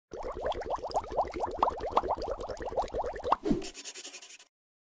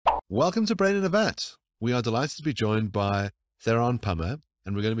Welcome to Brain in a Vat. We are delighted to be joined by Theron Pummer,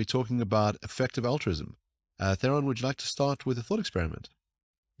 and we're going to be talking about effective altruism. Theron, would you like to start with a thought experiment?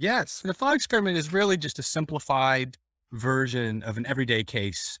 Yes, the thought experiment is really just a simplified version of an everyday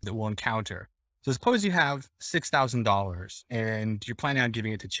case that we'll encounter. So suppose you have $6,000 and you're planning on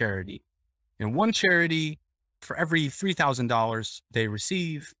giving it to charity. And one charity, for every $3,000 they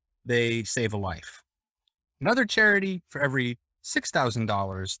receive, they save a life. Another charity, for every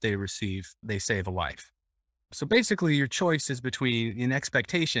 $6,000 they receive, they save a life. So basically your choice is between an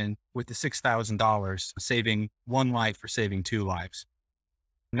expectation with the $6,000 saving one life or saving two lives.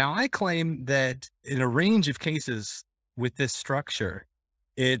 Now, I claim that in a range of cases with this structure,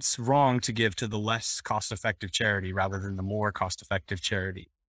 it's wrong to give to the less cost-effective charity rather than the more cost-effective charity.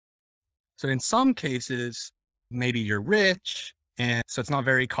 So in some cases, maybe you're rich, and so it's not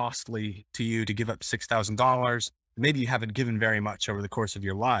very costly to you to give up $6,000. Maybe you haven't given very much over the course of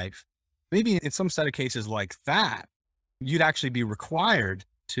your life. Maybe in some set of cases like that, you'd actually be required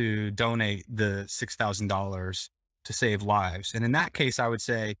to donate the $6,000 to save lives. And in that case, I would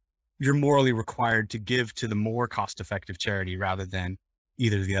say you're morally required to give to the more cost-effective charity rather than do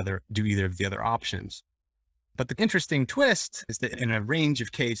either of the other options. But the interesting twist is that in a range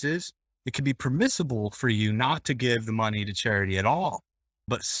of cases, it could be permissible for you not to give the money to charity at all,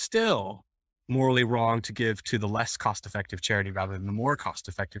 but still morally wrong to give to the less cost-effective charity rather than the more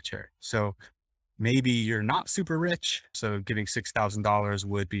cost-effective charity. So maybe you're not super rich, so giving $6,000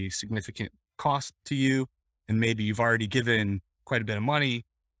 would be significant cost to you. And maybe you've already given quite a bit of money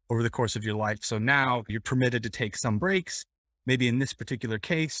over the course of your life. So now you're permitted to take some breaks. Maybe in this particular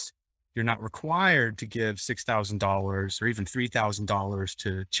case, you're not required to give $6,000 or even $3,000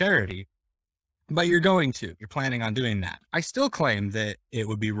 to charity, but you're planning on doing that. I still claim that it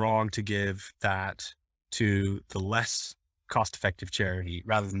would be wrong to give that to the less cost-effective charity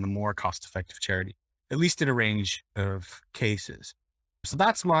rather than the more cost-effective charity, at least in a range of cases. So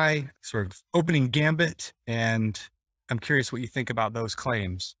that's my sort of opening gambit, and I'm curious what you think about those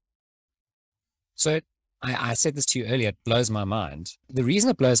claims. So I said this to you earlier, it blows my mind. The reason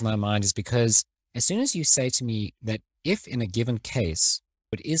it blows my mind is because as soon as you say to me that if in a given case,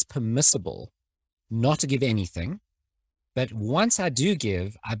 it is permissible not to give anything, but once I do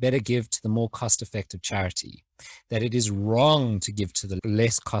give, I better give to the more cost-effective charity, that it is wrong to give to the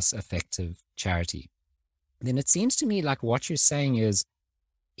less cost-effective charity, then it seems to me like what you're saying is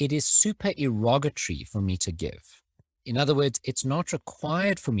it is supererogatory for me to give. In other words, it's not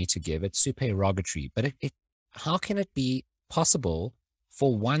required for me to give, it's supererogatory. But how can it be possible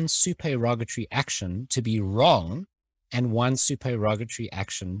for one supererogatory action to be wrong and one supererogatory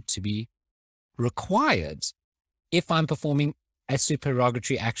action to be required if I'm performing a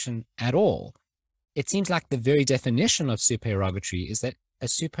supererogatory action at all? It seems like the very definition of supererogatory is that a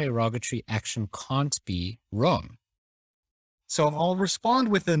supererogatory action can't be wrong. So I'll respond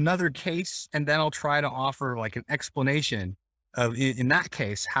with another case, and then I'll try to offer like an explanation of, in that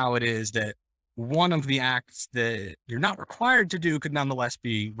case, how it is that one of the acts that you're not required to do could nonetheless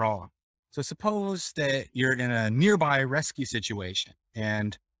be wrong. So suppose that you're in a nearby rescue situation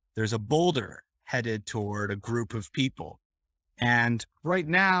and there's a boulder headed toward a group of people. And right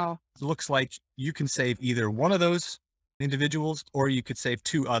now, it looks like you can save either one of those individuals or you could save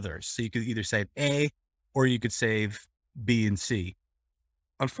two others. So you could either save A or you could save B and C.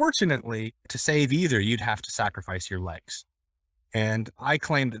 Unfortunately, to save either, you'd have to sacrifice your legs. And I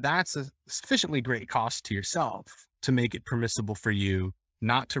claim that that's a sufficiently great cost to yourself to make it permissible for you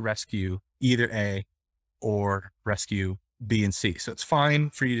not to rescue either A or rescue B and C. So it's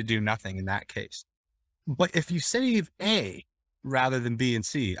fine for you to do nothing in that case. But if you save A rather than B and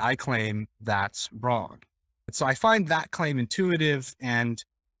C, I claim that's wrong. So I find that claim intuitive, and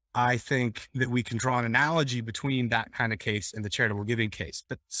I think that we can draw an analogy between that kind of case and the charitable giving case.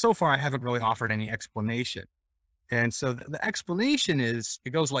 But so far, I haven't really offered any explanation. And so the explanation is, it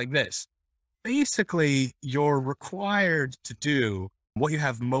goes like this. Basically, you're required to do what you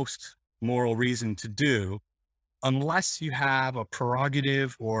have most moral reason to do, unless you have a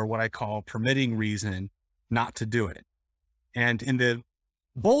prerogative or what I call permitting reason not to do it. And in the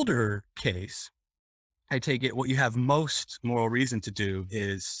Boulder case, I take it what you have most moral reason to do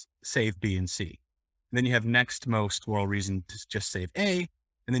is save B and C. And then you have next most moral reason to just save A,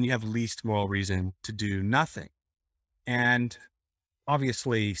 and then you have least moral reason to do nothing. And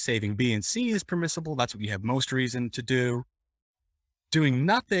obviously saving B and C is permissible. That's what you have most reason to do. Doing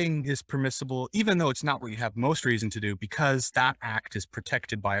nothing is permissible, even though it's not what you have most reason to do, because that act is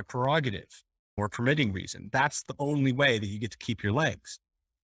protected by a prerogative or permitting reason. That's the only way that you get to keep your legs.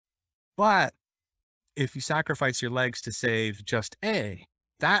 But if you sacrifice your legs to save just A,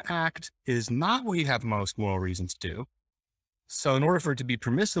 that act is not what you have most moral reason to do. So in order for it to be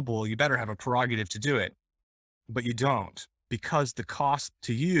permissible, you better have a prerogative to do it, but you don't, because the cost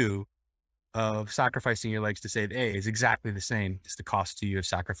to you of sacrificing your legs to save A is exactly the same as the cost to you of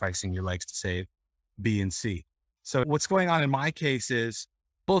sacrificing your legs to save B and C. So what's going on in my case is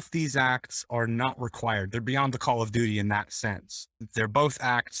both these acts are not required. They're beyond the call of duty in that sense. They're both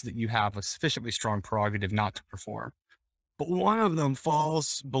acts that you have a sufficiently strong prerogative not to perform. But one of them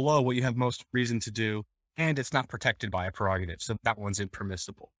falls below what you have most reason to do, and it's not protected by a prerogative. So that one's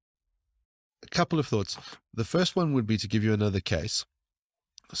impermissible. A couple of thoughts. The first one would be to give you another case.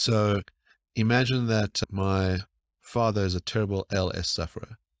 So imagine that my father is a terrible ALS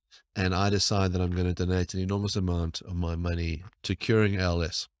sufferer, and I decide that I'm going to donate an enormous amount of my money to curing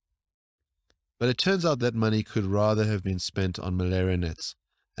ALS. But it turns out that money could rather have been spent on malaria nets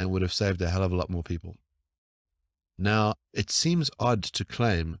and would have saved a hell of a lot more people. Now, it seems odd to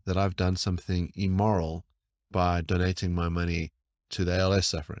claim that I've done something immoral by donating my money to the ALS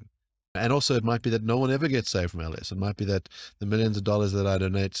suffering. And also it might be that no one ever gets saved from ALS. It might be that the millions of dollars that I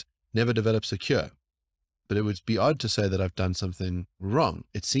donate never develops a cure. But it would be odd to say that I've done something wrong.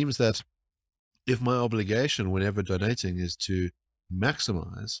 It seems that if my obligation whenever donating is to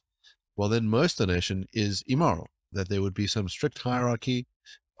maximize, well, then most donation is immoral, that there would be some strict hierarchy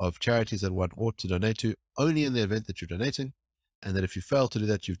of charities that one ought to donate to only in the event that you're donating, and that if you fail to do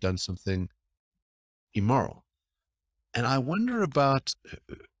that, you've done something immoral. And I wonder about,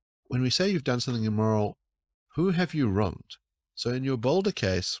 when we say you've done something immoral, who have you wronged? So in your Boulder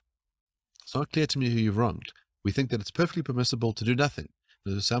case, it's not clear to me who you've wronged. We think that it's perfectly permissible to do nothing.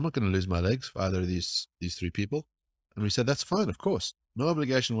 So I'm not going to lose my legs for either of these three people. And we said, that's fine, of course. No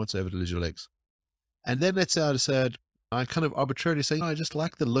obligation whatsoever to lose your legs. And then let's say I said, I kind of arbitrarily say, I just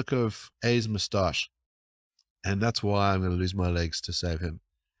like the look of A's mustache, and that's why I'm going to lose my legs to save him.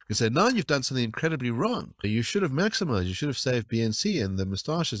 You say, no, you've done something incredibly wrong. You should have maximized. You should have saved B and C, and the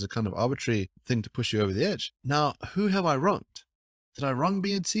mustache is a kind of arbitrary thing to push you over the edge. Now, who have I wronged? Did I wrong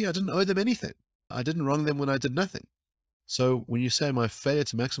B and C? I didn't owe them anything. I didn't wrong them when I did nothing. So when you say my failure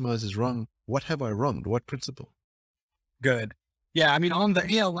to maximize is wrong, what have I wronged? What principle? Good. Yeah, I mean, on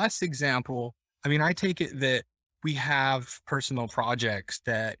the ALS example, I mean, I take it that we have personal projects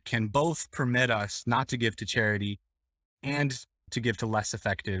that can both permit us not to give to charity and to give to less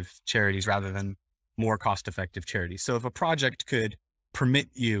effective charities rather than more cost-effective charities. So if a project could permit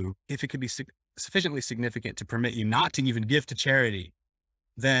you, if it could be sufficiently significant to permit you not to even give to charity,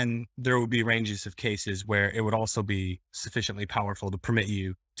 then there would be ranges of cases where it would also be sufficiently powerful to permit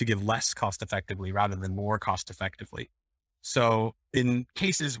you to give less cost-effectively rather than more cost-effectively. So in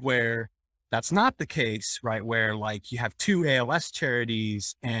cases where that's not the case, right, where like you have two ALS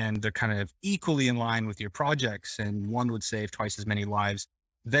charities and they're kind of equally in line with your projects and one would save twice as many lives,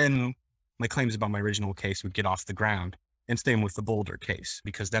 then my claims about my original case would get off the ground. And same with the Boulder case,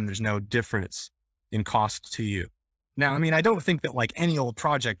 because then there's no difference in cost to you. Now, I mean, I don't think that like any old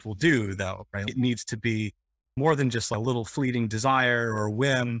project will do though, right? It needs to be more than just a little fleeting desire or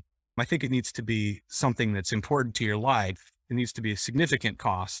whim. I think it needs to be something that's important to your life. It needs to be a significant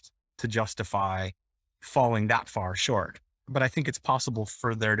cost to justify falling that far short. But I think it's possible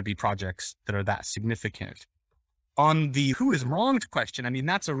for there to be projects that are that significant. On the who is wronged question, I mean,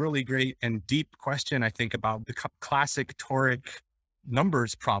 that's a really great and deep question, I think, about the classic toric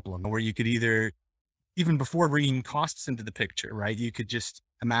numbers problem, where you could either, even before bringing costs into the picture, right, you could just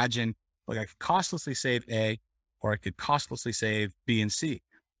imagine, like, I could costlessly save A, or I could costlessly save B and C.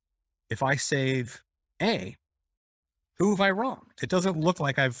 If I save A, who have I wronged? It doesn't look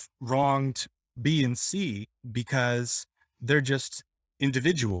like I've wronged B and C because they're just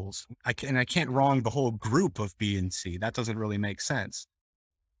individuals. I can't wrong the whole group of B and C. That doesn't really make sense.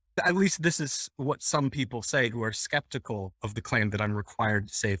 At least this is what some people say who are skeptical of the claim that I'm required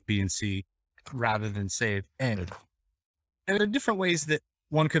to save B and C rather than save A. And there are different ways that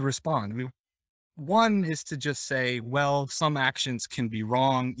one could respond. I mean, one is to just say, well, some actions can be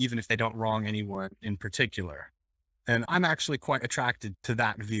wrong even if they don't wrong anyone in particular. And I'm actually quite attracted to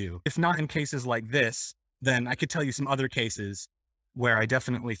that view. If not in cases like this, then I could tell you some other cases where I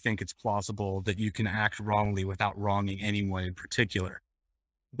definitely think it's plausible that you can act wrongly without wronging anyone in particular.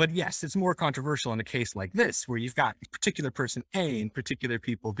 But yes, it's more controversial in a case like this, where you've got particular person A and particular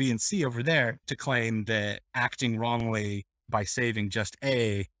people B and C over there to claim that acting wrongly by saving just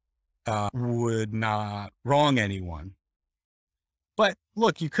A would not wrong anyone. But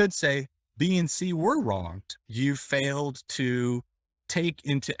look, you could say, B and C were wronged. You failed to take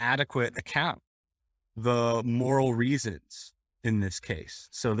into adequate account the moral reasons in this case.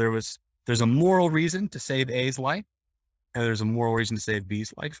 So there's a moral reason to save A's life, and there's a moral reason to save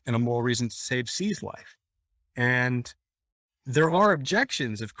B's life and a moral reason to save C's life. And there are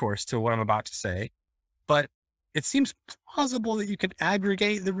objections, of course, to what I'm about to say, but it seems plausible that you could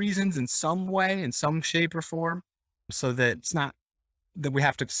aggregate the reasons in some way, in some shape or form, so that it's not that we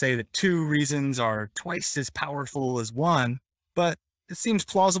have to say that two reasons are twice as powerful as one, but it seems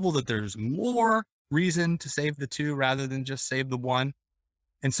plausible that there's more reason to save the two rather than just save the one.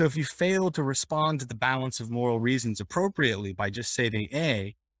 And so if you fail to respond to the balance of moral reasons appropriately by just saving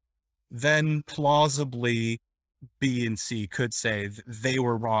A, then plausibly B and C could say that they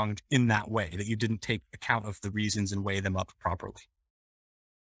were wronged in that way, that you didn't take account of the reasons and weigh them up properly.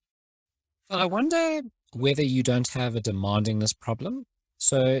 I wonder whether you don't have a demandingness problem.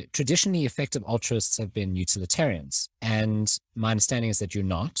 So traditionally, effective altruists have been utilitarians. And my understanding is that you're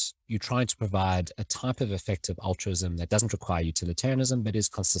not. You're trying to provide a type of effective altruism that doesn't require utilitarianism, but is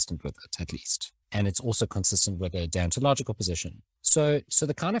consistent with it, at least. And it's also consistent with a deontological position. So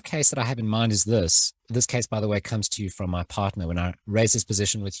the kind of case that I have in mind is this. This case, by the way, comes to you from my partner. When I raised this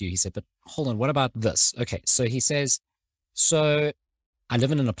position with you, he said, but hold on, what about this? Okay, so he says, so I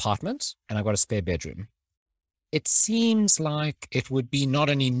live in an apartment and I've got a spare bedroom. It seems like it would be not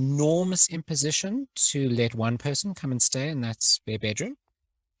an enormous imposition to let one person come and stay in that spare bedroom.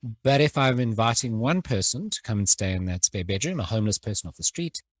 But if I'm inviting one person to come and stay in that spare bedroom, a homeless person off the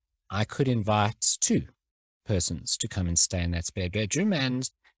street, I could invite two persons to come and stay in that spare bedroom, and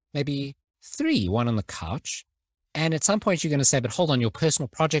maybe three, one on the couch. And at some point you're going to say, but hold on, your personal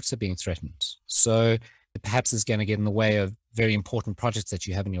projects are being threatened. So perhaps it's going to get in the way of very important projects that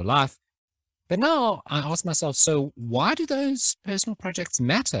you have in your life. But now I ask myself, so why do those personal projects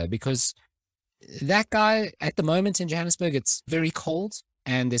matter? Because that guy at the moment in Johannesburg, it's very cold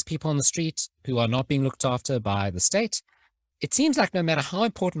and there's people on the street who are not being looked after by the state. It seems like no matter how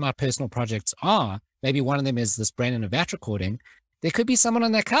important my personal projects are, maybe one of them is this brain in a vat recording, there could be someone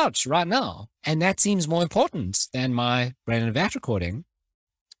on that couch right now. And that seems more important than my brain in a vat recording.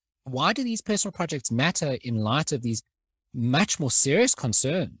 Why do these personal projects matter in light of these much more serious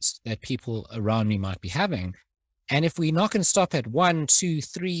concerns that people around me might be having? And if we're not going to stop at 1, 2,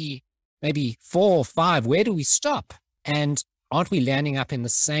 3, maybe 4, 5, where do we stop? And aren't we landing up in the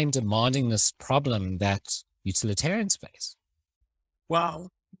same demandingness problem that utilitarians face?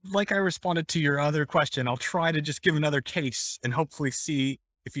 Well, like I responded to your other question, I'll try to just give another case and hopefully see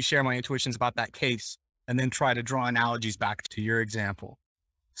if you share my intuitions about that case, and then try to draw analogies back to your example.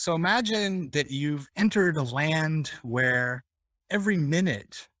 So imagine that you've entered a land where every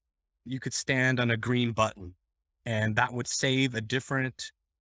minute you could stand on a green button, and that would save a different,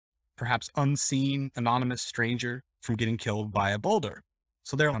 perhaps unseen, anonymous stranger from getting killed by a boulder.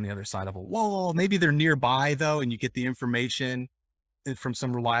 So they're on the other side of a wall. Maybe they're nearby though, and you get the information from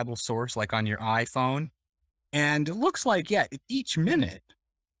some reliable source, like on your iPhone. And it looks like, yeah, each minute,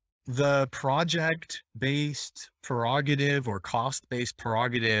 the project-based prerogative or cost-based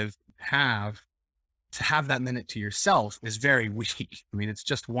prerogative have to have that minute to yourself is very weak. I mean, it's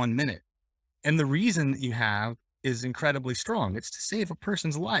just 1 minute. And the reason that you have is incredibly strong. It's to save a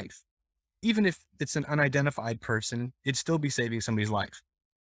person's life. Even if it's an unidentified person, it'd still be saving somebody's life.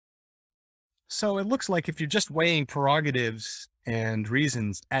 So it looks like if you're just weighing prerogatives and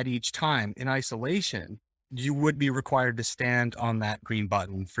reasons at each time in isolation, you would be required to stand on that green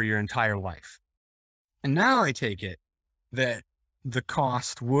button for your entire life. And now I take it that the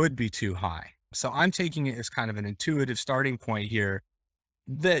cost would be too high. So I'm taking it as kind of an intuitive starting point here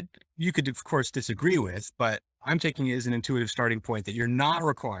that you could, of course, disagree with, but I'm taking it as an intuitive starting point that you're not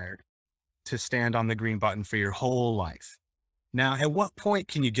required to stand on the green button for your whole life. Now, at what point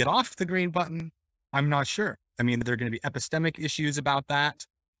can you get off the green button? I'm not sure. I mean, there are going to be epistemic issues about that,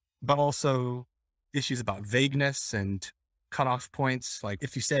 but also issues about vagueness and cutoff points. Like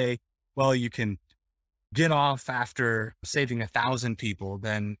if you say, well, you can get off after saving 1,000 people,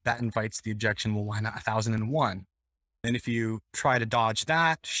 then that invites the objection, well, why not 1,001? And if you try to dodge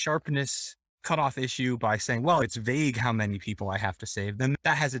that sharpness cutoff issue by saying, well, it's vague how many people I have to save, then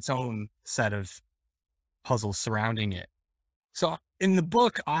that has its own set of puzzles surrounding it. So in the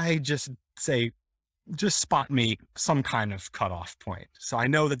book, I just say, just spot me some kind of cutoff point. So I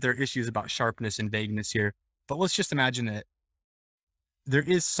know that there are issues about sharpness and vagueness here, but let's just imagine that there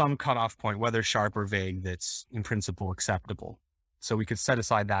is some cutoff point, whether sharp or vague, that's in principle acceptable. So we could set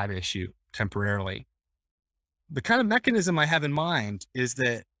aside that issue temporarily. The kind of mechanism I have in mind is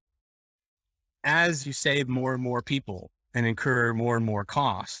that as you save more and more people and incur more and more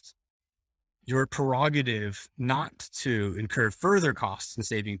costs, your prerogative not to incur further costs in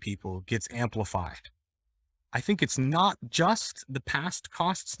saving people gets amplified. I think it's not just the past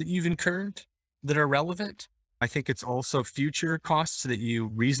costs that you've incurred that are relevant, I think it's also future costs that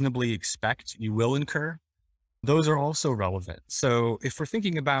you reasonably expect you will incur. Those are also relevant. So if we're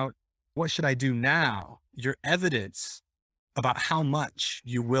thinking about what should I do now, your evidence about how much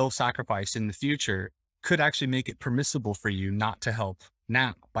you will sacrifice in the future could actually make it permissible for you not to help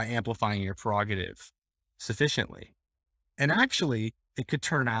now by amplifying your prerogative sufficiently. And actually, it could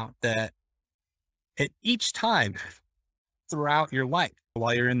turn out that at each time throughout your life,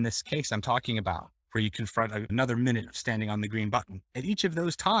 while you're in this case I'm talking about, where you confront another minute of standing on the green button, at each of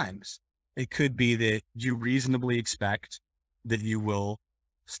those times, it could be that you reasonably expect that you will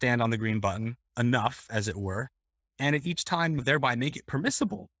stand on the green button enough, as it were, and at each time thereby make it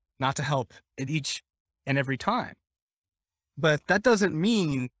permissible not to help at each and every time. But that doesn't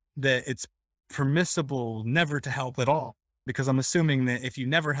mean that it's permissible never to help at all, because I'm assuming that if you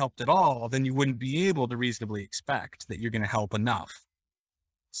never helped at all, then you wouldn't be able to reasonably expect that you're going to help enough.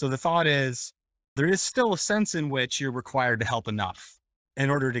 So the thought is, there is still a sense in which you're required to help enough in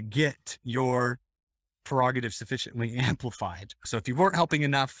order to get your prerogative sufficiently amplified. So if you weren't helping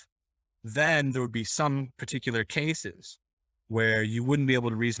enough, then there would be some particular cases where you wouldn't be able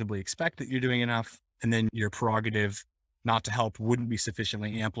to reasonably expect that you're doing enough, and then your prerogative not to help wouldn't be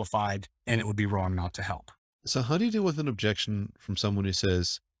sufficiently amplified, and it would be wrong not to help. So how do you deal with an objection from someone who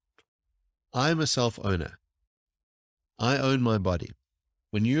says, I'm a self-owner. I own my body.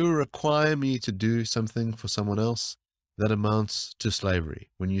 When you require me to do something for someone else, that amounts to slavery.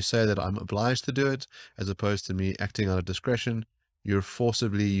 When you say that I'm obliged to do it, as opposed to me acting out of discretion, you're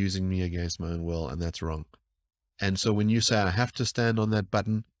forcibly using me against my own will, and that's wrong. And so when you say I have to stand on that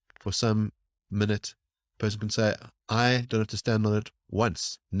button for some minute, a person can say, I don't have to stand on it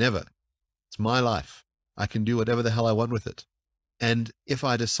once, never. It's my life. I can do whatever the hell I want with it. And if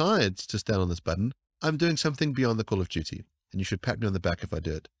I decide to stand on this button, I'm doing something beyond the call of duty, and you should pat me on the back if I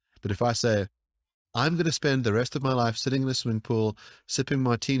do it. But if I say, I'm going to spend the rest of my life sitting in a swimming pool, sipping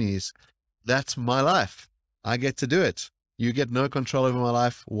martinis, that's my life. I get to do it. You get no control over my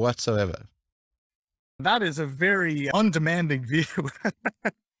life whatsoever. That is a very undemanding view.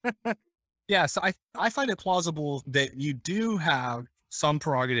 Yeah, so I find it plausible that you do have some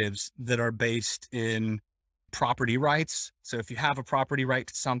prerogatives that are based in property rights. So if you have a property right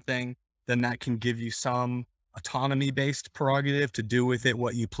to something, then that can give you some autonomy-based prerogative to do with it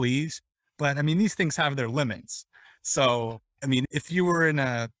what you please. But I mean, these things have their limits. So, I mean, if you were in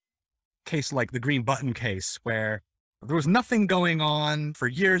a case like the green button case, where there was nothing going on for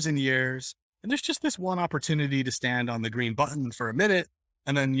years and years, and there's just this one opportunity to stand on the green button for a minute,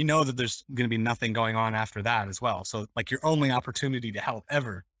 and then you know that there's going to be nothing going on after that as well. So like your only opportunity to help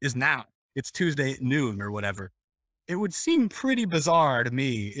ever is now. It's Tuesday at noon or whatever. It would seem pretty bizarre to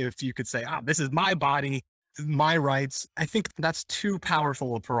me if you could say, this is my body, my rights. I think that's too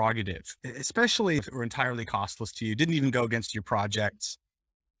powerful a prerogative, especially if it were entirely costless to you, didn't even go against your projects.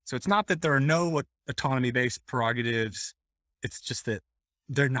 So it's not that there are no autonomy-based prerogatives. It's just that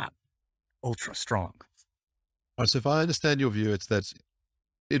they're not ultra strong. All right, so if I understand your view, it's that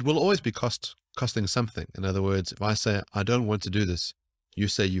it will always be costing something. In other words, if I say, I don't want to do this, you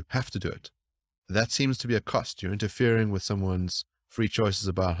say you have to do it. That seems to be a cost. You're interfering with someone's free choices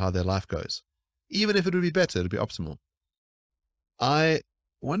about how their life goes. Even if it would be better, it would be optimal. I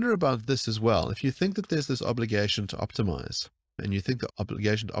wonder about this as well. If you think that there's this obligation to optimize, and you think the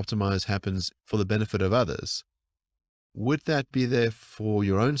obligation to optimize happens for the benefit of others, would that be there for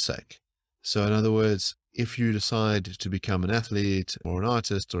your own sake? So in other words, if you decide to become an athlete or an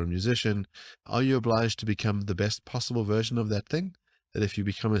artist or a musician, are you obliged to become the best possible version of that thing? That if you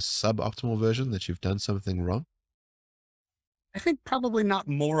become a suboptimal version, that you've done something wrong? I think probably not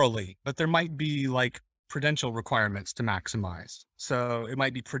morally, but there might be like prudential requirements to maximize. So it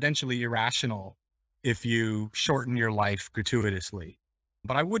might be prudentially irrational if you shorten your life gratuitously.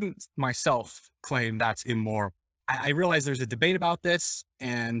 But I wouldn't myself claim that's immoral. I realize there's a debate about this,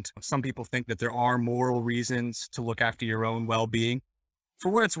 and some people think that there are moral reasons to look after your own well-being. For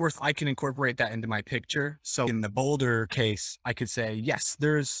what it's worth, I can incorporate that into my picture. So in the boulder case, I could say, yes,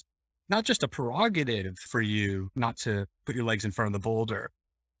 there's not just a prerogative for you not to put your legs in front of the boulder,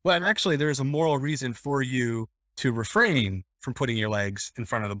 but actually there's a moral reason for you to refrain from putting your legs in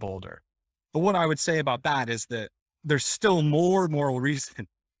front of the boulder. But what I would say about that is that there's still more moral reason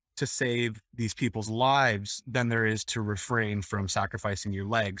to save these people's lives than there is to refrain from sacrificing your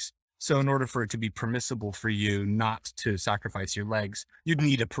legs. So in order for it to be permissible for you not to sacrifice your legs, you'd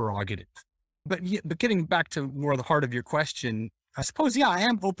need a prerogative. But getting back to more the heart of your question, I suppose, yeah, I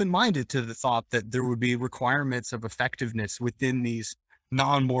am open-minded to the thought that there would be requirements of effectiveness within these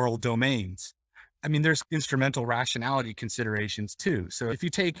non-moral domains. I mean, there's instrumental rationality considerations too. So if you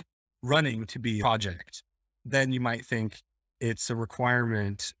take running to be a project, then you might think it's a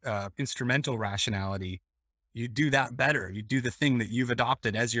requirement, instrumental rationality. You do that better. You do the thing that you've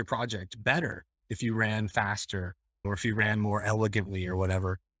adopted as your project better if you ran faster or if you ran more elegantly or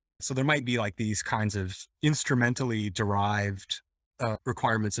whatever. So there might be like these kinds of instrumentally derived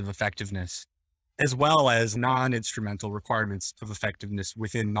requirements of effectiveness, as well as non-instrumental requirements of effectiveness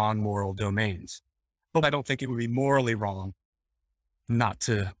within non-moral domains. But I don't think it would be morally wrong not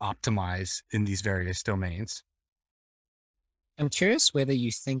to optimize in these various domains. I'm curious whether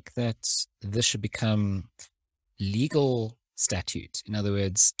you think that this should become legal statute. In other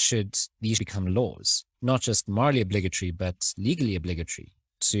words, should these become laws, not just morally obligatory, but legally obligatory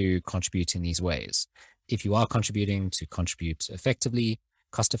to contribute in these ways? If you are contributing, to contribute effectively,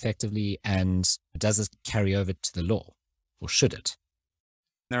 cost effectively, and does it carry over to the law, or should it?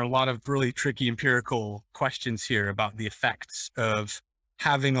 There are a lot of really tricky empirical questions here about the effects of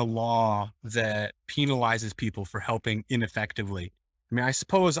having a law that penalizes people for helping ineffectively. I mean, I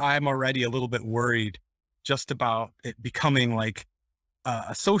suppose I'm already a little bit worried just about it becoming like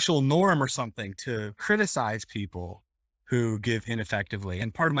a social norm or something to criticize people who give ineffectively.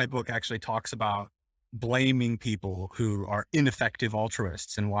 And part of my book actually talks about blaming people who are ineffective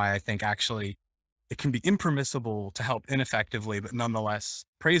altruists and why I think actually it can be impermissible to help ineffectively, but nonetheless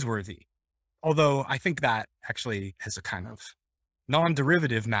praiseworthy. Although I think that actually has a kind of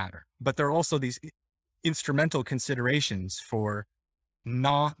non-derivative matter, but there are also these instrumental considerations for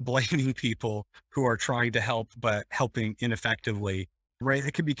not blaming people who are trying to help, but helping ineffectively, right?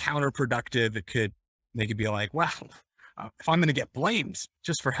 It could be counterproductive. They could be like, well, if I'm going to get blamed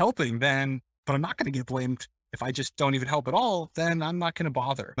just for helping, then, but I'm not going to get blamed if I just don't even help at all, then I'm not going to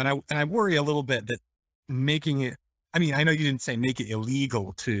bother. And I worry a little bit that making it, I mean, I know you didn't say make it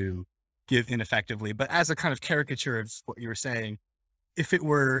illegal to give ineffectively, but as a kind of caricature of what you were saying, if it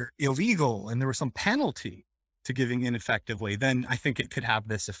were illegal and there was some penalty to giving ineffectively, then I think it could have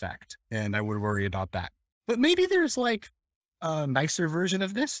this effect. And I would worry about that. But maybe there's like a nicer version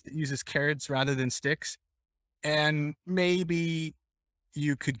of this that uses carrots rather than sticks. And maybe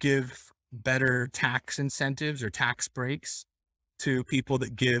you could give better tax incentives or tax breaks to people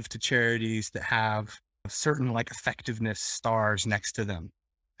that give to charities that have certain like effectiveness stars next to them.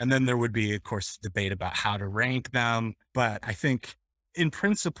 And then there would be, of course, debate about how to rank them. But I think in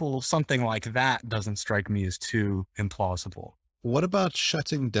principle, something like that doesn't strike me as too implausible. What about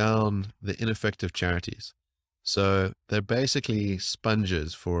shutting down the ineffective charities? So they're basically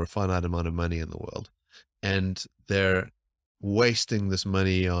sponges for a finite amount of money in the world, and they're wasting this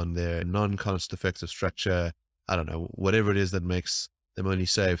money on their non-cost effective structure. I don't know, whatever it is that makes them only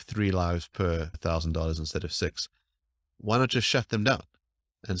save 3 lives per $1,000 instead of 6. Why not just shut them down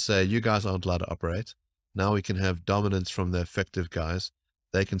and say, you guys aren't allowed to operate. Now we can have dominance from the effective guys.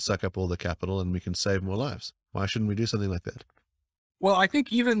 They can suck up all the capital and we can save more lives. Why shouldn't we do something like that? Well, I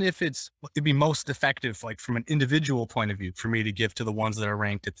think even if it'd be most effective, like from an individual point of view, for me to give to the ones that are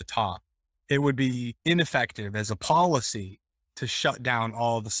ranked at the top, it would be ineffective as a policy to shut down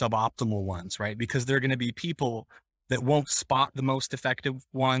all the suboptimal ones, right? Because there are going to be people that won't spot the most effective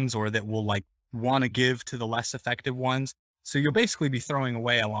ones or that will like want to give to the less effective ones. So you'll basically be throwing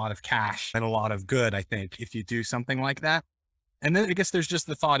away a lot of cash and a lot of good, I think, if you do something like that. And then I guess there's just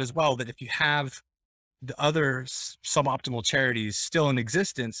the thought as well that if you have the other suboptimal charities still in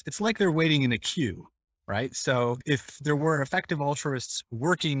existence, it's like they're waiting in a queue, right? So if there were effective altruists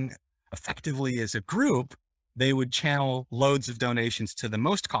working effectively as a group, they would channel loads of donations to the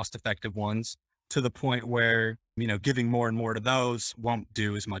most cost-effective ones to the point where, you know, giving more and more to those won't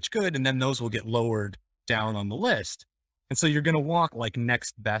do as much good. And then those will get lowered down on the list. And so you're going to walk like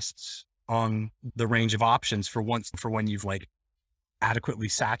next best on the range of options for when you've like adequately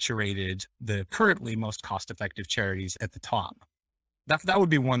saturated the currently most cost-effective charities at the top. That would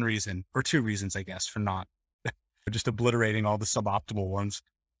be one reason, or two reasons, I guess, for not just obliterating all the suboptimal ones.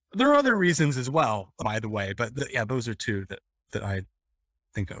 There are other reasons as well, by the way, but yeah, those are two that I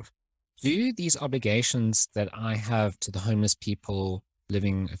think of. Do these obligations that I have to the homeless people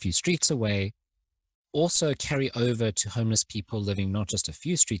living a few streets away also carry over to homeless people living not just a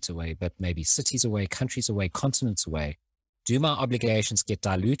few streets away, but maybe cities away, countries away, continents away? Do my obligations get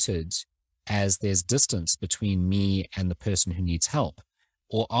diluted as there's distance between me and the person who needs help?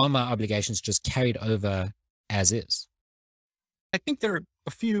 Or are my obligations just carried over as is? I think there are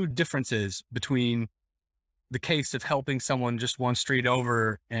a few differences between the case of helping someone just one street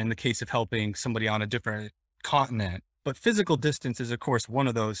over and the case of helping somebody on a different continent. But physical distance is, of course, one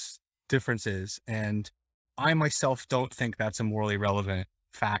of those differences. And I myself don't think that's a morally relevant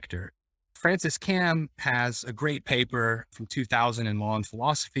factor. Francis Cam has a great paper from 2000 in Law and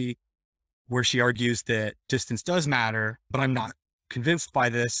Philosophy where she argues that distance does matter, but I'm not convinced by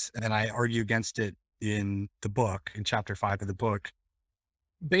this. And I argue against it in the book, in chapter 5 of the book.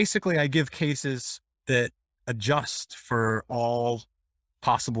 Basically, I give cases that adjust for all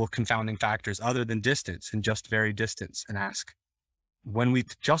possible confounding factors other than distance and just vary distance, and ask, when we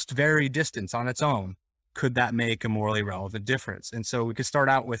just vary distance on its own, could that make a morally relevant difference? And so we could start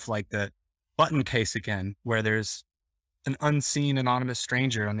out with like the button case again, where there's an unseen anonymous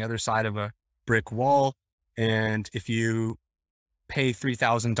stranger on the other side of a brick wall. And if you pay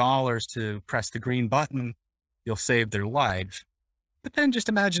 $3,000 to press the green button, you'll save their life. But then just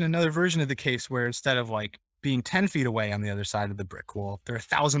imagine another version of the case where instead of like being 10 feet away on the other side of the brick wall, they're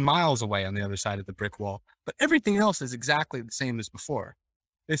 1,000 miles away on the other side of the brick wall, but everything else is exactly the same as before.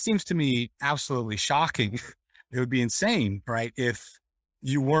 It seems to me absolutely shocking. It would be insane, right? If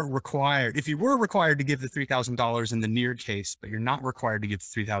you were required to give the $3,000 in the near case, but you're not required to give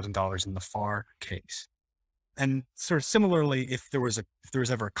the $3,000 in the far case. And sort of similarly, if there was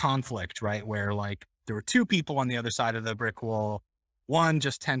ever a conflict, right, where like there were two people on the other side of the brick wall, one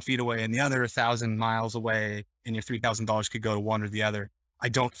just 10 feet away and the other 1,000 miles away, and your $3,000 could go to one or the other, I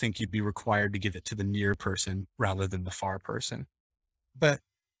don't think you'd be required to give it to the near person rather than the far person. But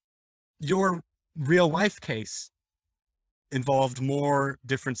your real life case involved more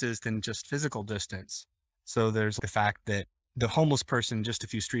differences than just physical distance. So there's the fact that the homeless person just a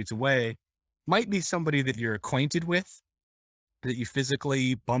few streets away might be somebody that you're acquainted with, that you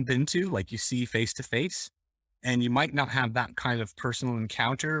physically bump into, like you see face to face. And you might not have that kind of personal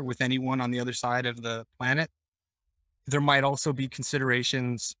encounter with anyone on the other side of the planet. There might also be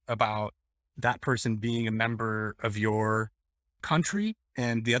considerations about that person being a member of your country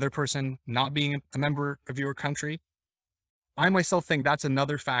and the other person not being a member of your country. I myself think that's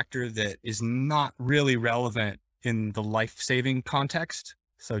another factor that is not really relevant in the life-saving context.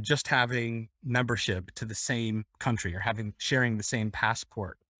 So just having membership to the same country or sharing the same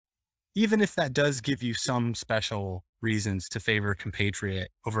passport, even if that does give you some special reasons to favor a compatriot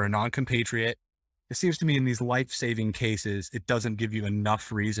over a non-compatriot, it seems to me in these life-saving cases, it doesn't give you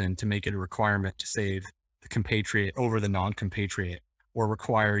enough reason to make it a requirement to save the compatriot over the non-compatriot, or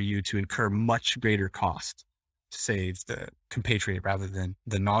require you to incur much greater cost to save the compatriot rather than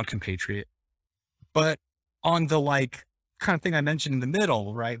the non-compatriot. But on the like kind of thing I mentioned in the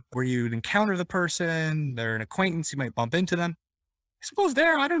middle, right, where you'd encounter the person, they're an acquaintance, you might bump into them. I suppose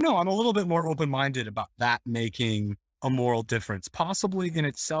I don't know, I'm a little bit more open-minded about that making a moral difference, possibly in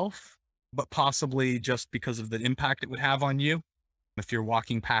itself, but possibly just because of the impact it would have on you. If you're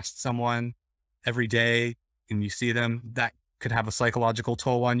walking past someone every day and you see them, that could have a psychological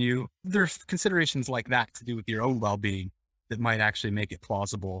toll on you. There's considerations like that to do with your own well-being that might actually make it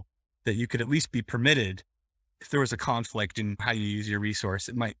plausible that you could at least be permitted, if there was a conflict in how you use your resources,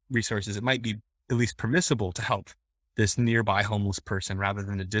 it might be at least permissible to help this nearby homeless person rather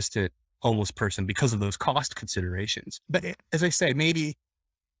than a distant homeless person because of those cost considerations. But as I say, maybe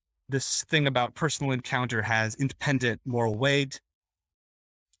this thing about personal encounter has independent moral weight.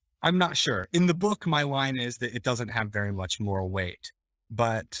 I'm not sure. In the book, my line is that it doesn't have very much moral weight,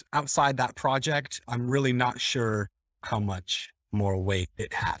 but outside that project, I'm really not sure how much moral weight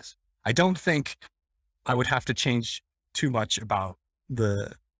it has. I don't think I would have to change too much about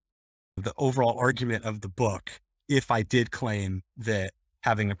the overall argument of the book if I did claim that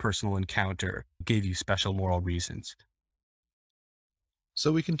having a personal encounter gave you special moral reasons.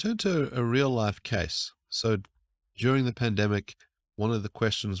 So we can turn to a real life case. So during the pandemic, one of the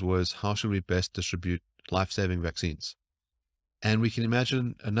questions was, how should we best distribute life-saving vaccines? And we can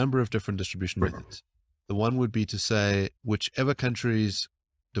imagine a number of different distribution methods. The one would be to say, whichever countries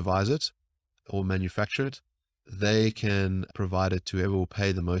devise it or manufacture it, they can provide it to whoever will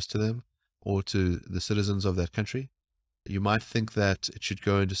pay the most to them or to the citizens of that country. You might think that it should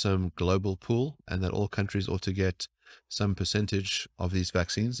go into some global pool and that all countries ought to get some percentage of these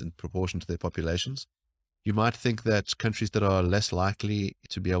vaccines in proportion to their populations. You might think that countries that are less likely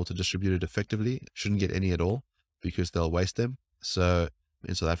to be able to distribute it effectively shouldn't get any at all because they'll waste them. So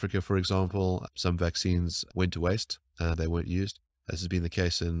in South Africa, for example, some vaccines went to waste. They weren't used. This has been the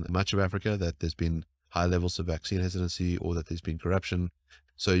case in much of Africa, that there's been high levels of vaccine hesitancy or that there's been corruption.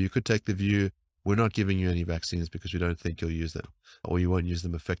 So you could take the view, we're not giving you any vaccines because we don't think you'll use them or you won't use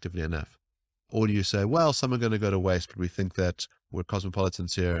them effectively enough. Or you say, well, some are going to go to waste, but we think that we're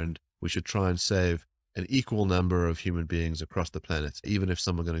cosmopolitans here and we should try and save an equal number of human beings across the planet. Even if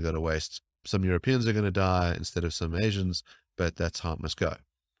some are going to go to waste, some Europeans are going to die instead of some Asians, but that's how it must go.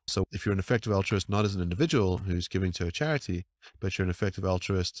 So if you're an effective altruist, not as an individual who's giving to a charity, but you're an effective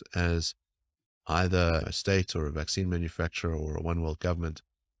altruist as either a state or a vaccine manufacturer or a one world government,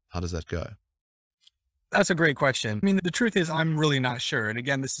 How does that go? That's a great question. I mean, the truth is I'm really not sure. And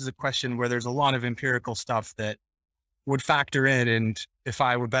again, this is a question where there's a lot of empirical stuff that would factor in. And if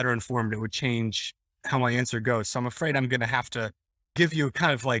I were better informed, it would change how my answer goes. So I'm afraid I'm going to have to give you a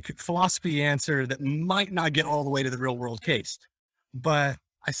kind of like philosophy answer that might not get all the way to the real world case. But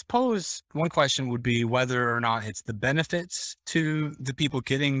I suppose one question would be whether or not it's the benefits to the people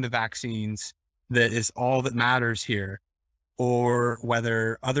getting the vaccines that is all that matters here, or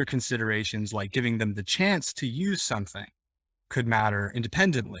whether other considerations like giving them the chance to use something could matter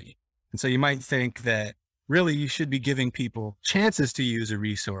independently. And so you might think that really you should be giving people chances to use a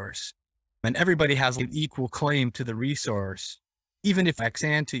resource, and everybody has an equal claim to the resource, even if ex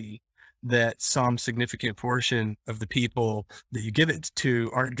ante, that some significant portion of the people that you give it to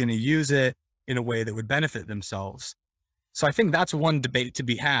aren't going to use it in a way that would benefit themselves. So I think that's one debate to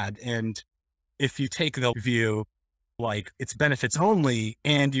be had. And if you take the view like it's benefits only,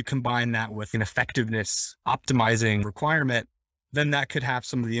 and you combine that with an effectiveness optimizing requirement, then that could have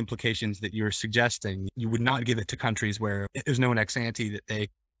some of the implications that you're suggesting. You would not give it to countries where there's no ex ante that they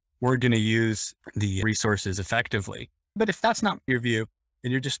were going to use the resources effectively. But if that's not your view,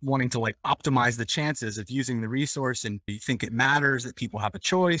 and you're just wanting to like optimize the chances of using the resource, and you think it matters that people have a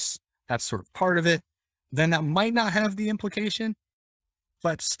choice, that's sort of part of it, then that might not have the implication.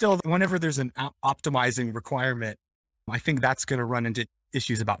 But still, whenever there's an optimizing requirement, I think that's going to run into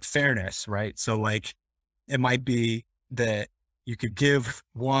issues about fairness, right? So like, it might be that you could give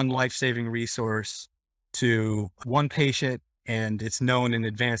one life-saving resource to one patient, and it's known in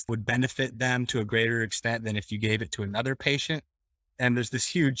advance would benefit them to a greater extent than if you gave it to another patient. And there's this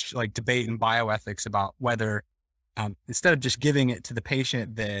huge like debate in bioethics about whether instead of just giving it to the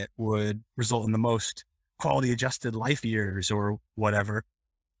patient that would result in the most quality adjusted life years or whatever,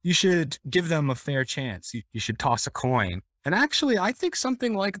 you should give them a fair chance. You should toss a coin. And actually, I think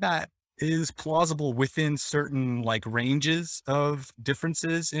something like that is plausible within certain like ranges of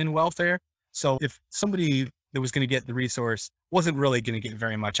differences in welfare. So if somebody that was going to get the resource wasn't really going to get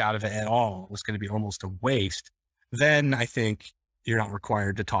very much out of it at all, it was going to be almost a waste, then I think you're not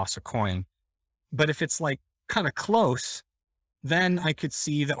required to toss a coin. But if it's like kind of close, then I could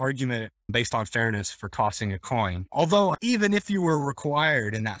see the argument based on fairness for tossing a coin. Although even if you were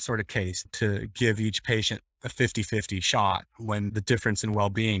required in that sort of case to give each patient a 50-50 shot when the difference in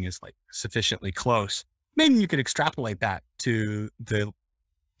well-being is like sufficiently close, maybe you could extrapolate that to the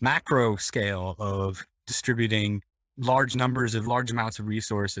macro scale of distributing large numbers of large amounts of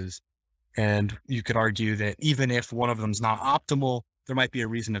resources. And you could argue that even if one of them is not optimal, there might be a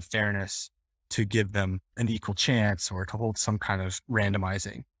reason of fairness to give them an equal chance or to hold some kind of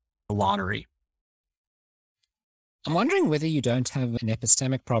randomizing lottery. I'm wondering whether you don't have an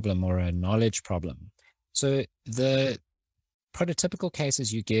epistemic problem or a knowledge problem. So the prototypical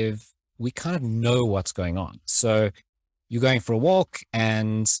cases you give, we kind of know what's going on. So you're going for a walk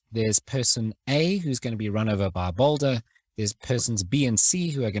and there's person A who's going to be run over by a boulder. There's persons B and C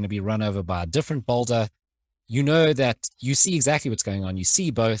who are going to be run over by a different boulder. You know that you see exactly what's going on. You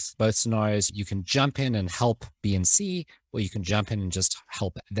see both scenarios. You can jump in and help B and C, or you can jump in and just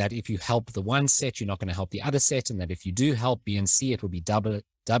help that. If you help the one set, you're not going to help the other set. And that if you do help B and C, it will be doubly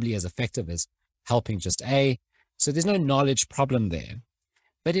as effective as helping just A. So there's no knowledge problem there.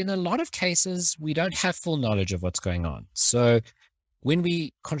 But in a lot of cases, we don't have full knowledge of what's going on. So when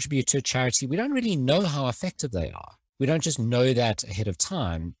we contribute to a charity, we don't really know how effective they are. We don't just know that ahead of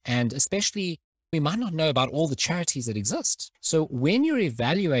time. And especially, we might not know about all the charities that exist. So when you're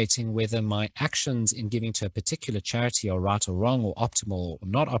evaluating whether my actions in giving to a particular charity are right or wrong, or optimal or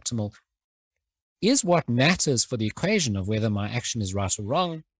not optimal, is what matters for the equation of whether my action is right or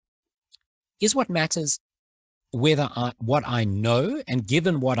wrong, is what matters whether what I know, and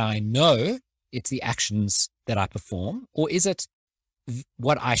given what I know, it's the actions that I perform, or is it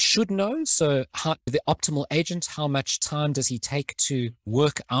what I should know? So how, the optimal agent, how much time does he take to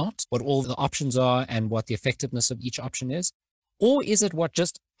work out what all the options are and what the effectiveness of each option is? Or is it what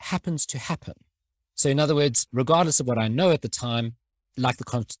just happens to happen? So in other words, regardless of what I know at the time, like the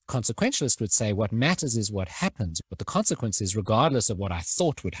consequentialist would say, what matters is what happens, but the consequence is regardless of what I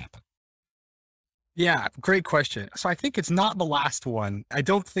thought would happen. Yeah, great question. So I think it's not the last one. I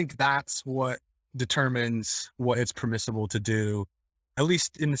don't think that's what determines what it's permissible to do, at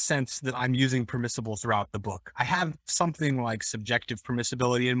least in the sense that I'm using permissible throughout the book. I have something like subjective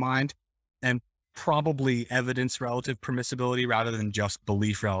permissibility in mind, and probably evidence relative permissibility rather than just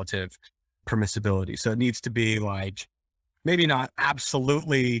belief relative permissibility. So it needs to be like, maybe not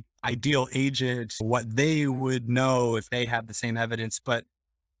absolutely ideal agent, what they would know if they had the same evidence, but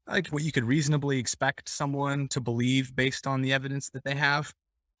like what you could reasonably expect someone to believe based on the evidence that they have.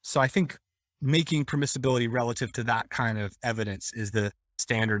 So I think making permissibility relative to that kind of evidence is the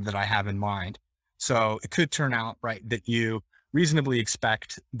standard that I have in mind. So it could turn out, right, that you reasonably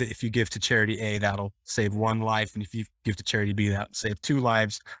expect that if you give to charity A, that'll save one life. And if you give to charity B, that'll save two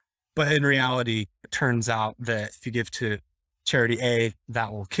lives. But in reality, it turns out that if you give to charity A,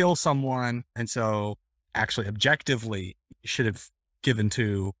 that will kill someone. And so actually, objectively, you should have given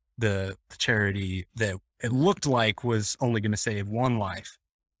to the charity that it looked like was only going to save one life.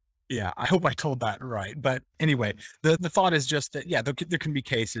 Yeah, I hope I told that right. But anyway, the thought is just that, yeah, there can be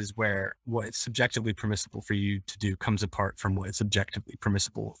cases where what is subjectively permissible for you to do comes apart from what is subjectively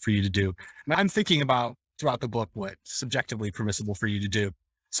permissible for you to do. And I'm thinking about throughout the book what's subjectively permissible for you to do.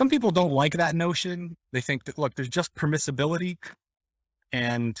 Some people don't like that notion. They think that, look, there's just permissibility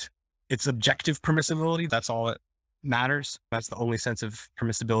and it's objective permissibility. That's all that matters. That's the only sense of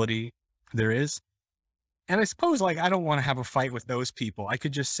permissibility there is. And I suppose, like, I don't want to have a fight with those people. I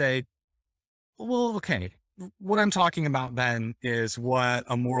could just say, well, okay, what I'm talking about then is what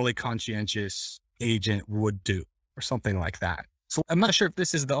a morally conscientious agent would do or something like that. So I'm not sure if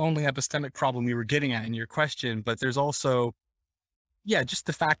this is the only epistemic problem you were getting at in your question, but there's also, yeah, just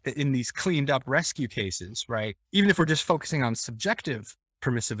the fact that in these cleaned up rescue cases, right, even if we're just focusing on subjective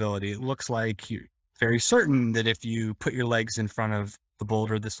permissibility, it looks like you're very certain that if you put your legs in front of the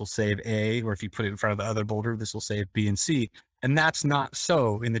boulder, this will save A, or if you put it in front of the other boulder, this will save B and C. And that's not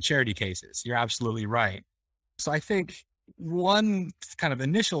so in the charity cases. You're absolutely right. So I think one kind of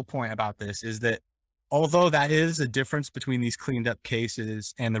initial point about this is that although that is a difference between these cleaned up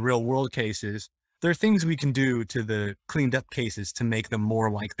cases and the real world cases, there are things we can do to the cleaned up cases to make them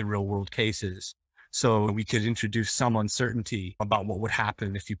more like the real world cases. So we could introduce some uncertainty about what would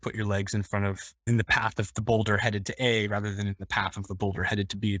happen if you put your legs in the path of the boulder headed to A rather than in the path of the boulder headed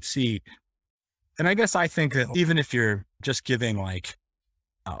to B and C. And I guess I think that even if you're just giving like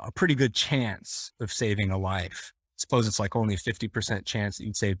a pretty good chance of saving a life, suppose it's like only a 50% chance that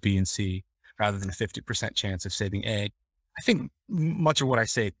you'd save B and C rather than a 50% chance of saving A, I think much of what I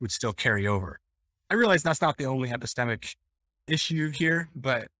say would still carry over. I realize that's not the only epistemic issue here,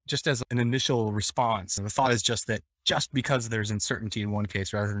 but just as an initial response, the thought is just that just because there's uncertainty in one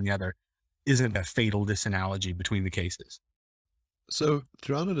case rather than the other isn't a fatal disanalogy between the cases. So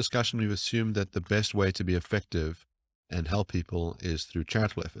throughout the discussion, we've assumed that the best way to be effective and help people is through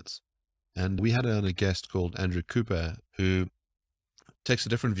charitable efforts. And we had a guest called Andrew Cooper who takes a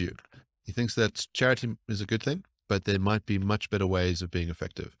different view. He thinks that charity is a good thing, but there might be much better ways of being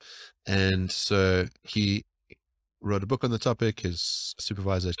effective. And so he wrote a book on the topic. His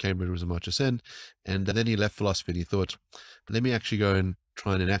supervisor at Cambridge was a Marcher Sen. And then he left philosophy and he thought, let me actually go and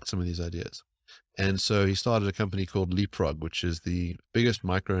try and enact some of these ideas. And so he started a company called Leapfrog, which is the biggest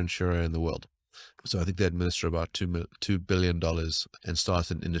micro insurer in the world. So I think they administer about $2 billion and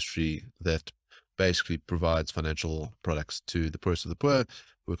started an industry that basically provides financial products to the poorest of the poor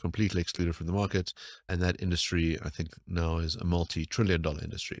who are completely excluded from the market. And that industry, I think now is a multi-trillion-dollar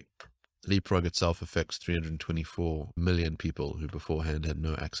industry. Leapfrog itself affects 324 million people who beforehand had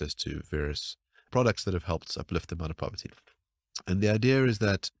no access to various products that have helped uplift them out of poverty. And the idea is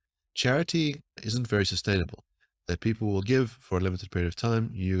that charity isn't very sustainable, that people will give for a limited period of time.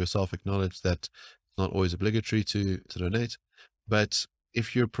 You yourself acknowledge that it's not always obligatory to donate, but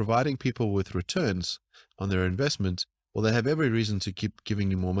if you're providing people with returns on their investment, well, they have every reason to keep giving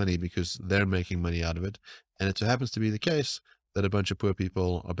you more money because they're making money out of it. And it so happens to be the case that a bunch of poor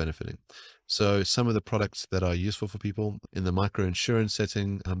people are benefiting. So some of the products that are useful for people in the microinsurance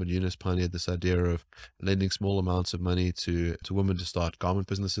setting, Ahmed Yunus pioneered this idea of lending small amounts of money to women to start garment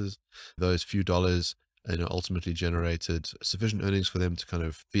businesses. Those few dollars, ultimately generated sufficient earnings for them to kind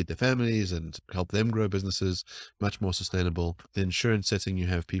of feed their families and help them grow businesses, much more sustainable. The insurance setting, you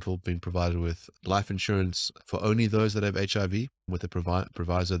have people being provided with life insurance for only those that have HIV with the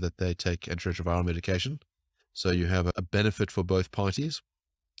proviso that they take antiretroviral medication. So you have a benefit for both parties.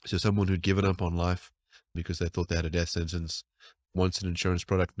 So someone who'd given up on life because they thought they had a death sentence wants an insurance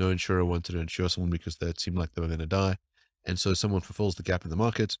product. No insurer wanted to insure someone because they seemed like they were going to die. And so someone fulfills the gap in the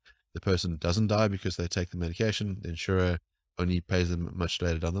market. The person doesn't die because they take the medication. The insurer only pays them much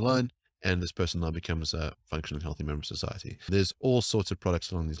later down the line. And this person now becomes a functioning, healthy member of society. There's all sorts of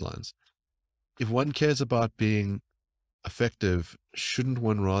products along these lines. If one cares about being effective, shouldn't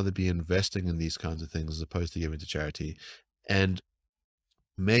one rather be investing in these kinds of things as opposed to giving to charity? And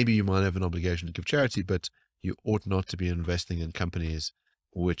maybe you might have an obligation to give charity, but you ought not to be investing in companies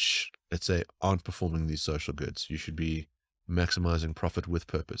which, let's say, aren't performing these social goods. You should be maximizing profit with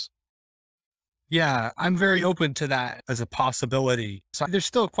purpose. Yeah, I'm very open to that as a possibility. So there's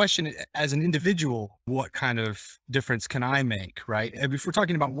still a question as an individual, what kind of difference can I make, right? And if we're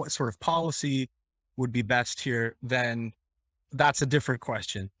talking about what sort of policy would be best here, then that's a different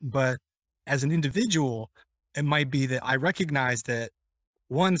question. But as an individual, it might be that I recognize that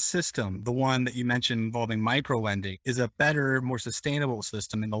one system, the one that you mentioned involving micro lending, is a better, more sustainable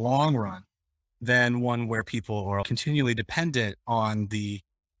system in the long run than one where people are continually dependent on the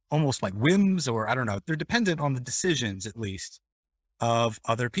almost like whims, or I don't know, they're dependent on the decisions, at least, of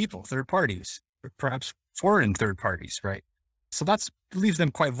other people, third parties, or perhaps foreign third parties, right? So that's leaves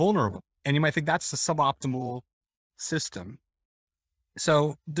them quite vulnerable. And you might think that's a suboptimal system.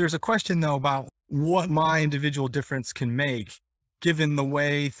 So there's a question though about what my individual difference can make given the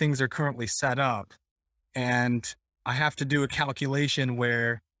way things are currently set up. And I have to do a calculation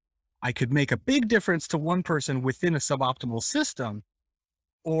where I could make a big difference to one person within a suboptimal system,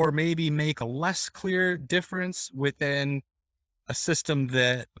 or maybe make a less clear difference within a system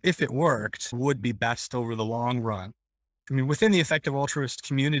that, if it worked, would be best over the long run. I mean, within the effective altruist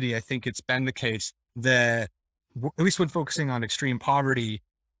community, I think it's been the case that, at least when focusing on extreme poverty,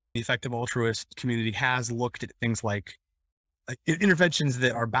 the effective altruist community has looked at things like interventions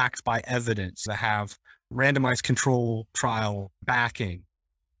that are backed by evidence, that have randomized control trial backing.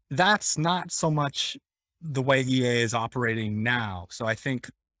 That's not so much the way EA is operating now. So I think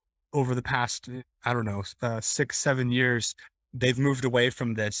over the past, I don't know, 6-7 years, they've moved away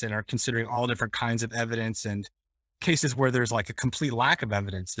from this and are considering all different kinds of evidence and cases where there's like a complete lack of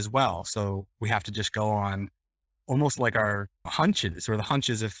evidence as well. So we have to just go on almost like our hunches, or the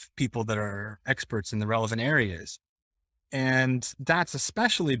hunches of people that are experts in the relevant areas. And that's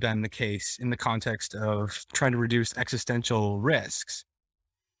especially been the case in the context of trying to reduce existential risks.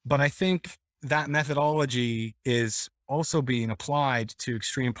 But I think that methodology is also being applied to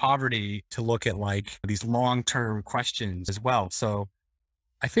extreme poverty to look at like these long-term questions as well. So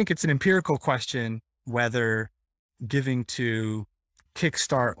I think it's an empirical question whether giving to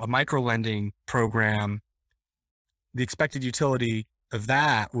kickstart a micro-lending program, the expected utility of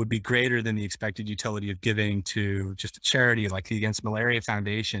that would be greater than the expected utility of giving to just a charity like the Against Malaria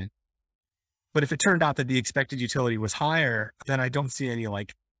Foundation. But if it turned out that the expected utility was higher, then I don't see any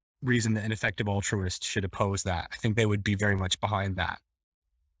like reason that an effective altruist should oppose that. I think they would be very much behind that.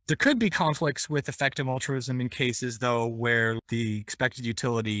 There could be conflicts with effective altruism in cases, though, where the expected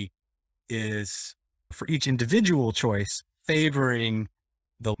utility is, for each individual choice, favoring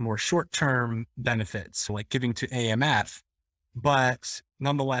the more short-term benefits, like giving to AMF. But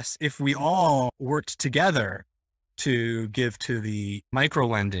nonetheless, if we all worked together to give to the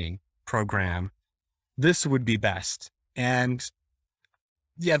micro-lending program, this would be best. And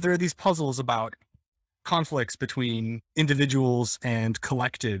yeah, there are these puzzles about conflicts between individuals and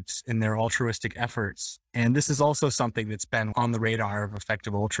collectives in their altruistic efforts. And this is also something that's been on the radar of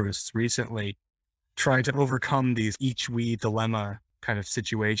effective altruists recently, trying to overcome these each we dilemma kind of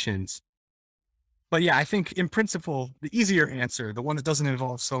situations. But yeah, I think in principle, the easier answer, the one that doesn't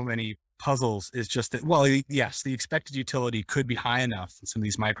involve so many puzzles, is just that, well, yes, the expected utility could be high enough in some of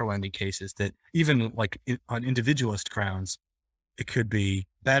these micro-lending cases that even like on individualist grounds, it could be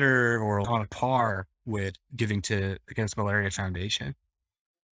better or on a par with giving to Against Malaria Foundation.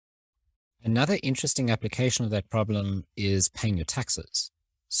 Another interesting application of that problem is paying your taxes.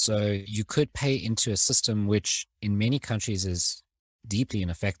 So you could pay into a system which in many countries is deeply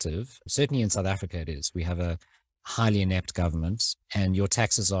ineffective. Certainly in South Africa it is. We have a highly inept government, and your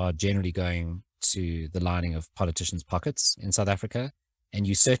taxes are generally going to the lining of politicians' pockets in South Africa. And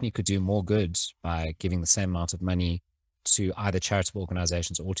you certainly could do more good by giving the same amount of money to either charitable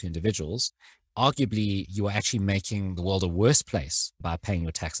organizations or to individuals. Arguably, you are actually making the world a worse place by paying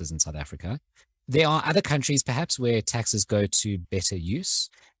your taxes in South Africa. There are other countries perhaps where taxes go to better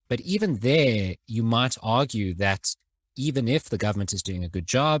use, but even there, you might argue that even if the government is doing a good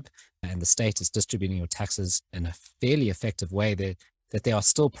job and the state is distributing your taxes in a fairly effective way, that there are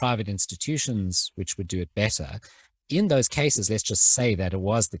still private institutions which would do it better. In those cases, let's just say that it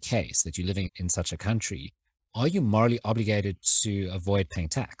was the case that you're living in such a country. Are you morally obligated to avoid paying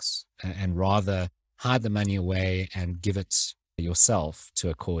tax and rather hide the money away and give it yourself to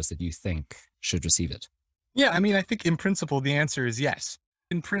a cause that you think should receive it? Yeah, I mean, I think in principle, the answer is yes.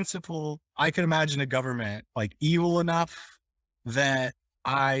 In principle, I can imagine a government like evil enough that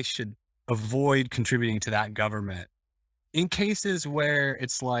I should avoid contributing to that government. In cases where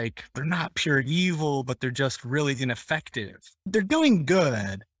it's like, they're not pure evil, but they're just really ineffective, they're doing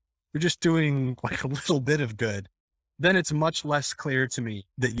good, they're just doing like a little bit of good, then it's much less clear to me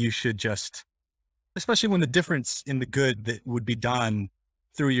that you should just, especially when the difference in the good that would be done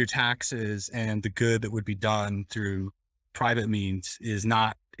through your taxes and the good that would be done through private means is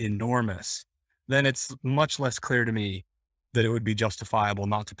not enormous, then it's much less clear to me that it would be justifiable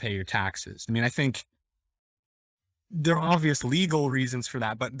not to pay your taxes. I mean, I think there are obvious legal reasons for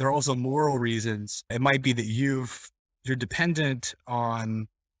that, but there are also moral reasons. It might be that you're dependent on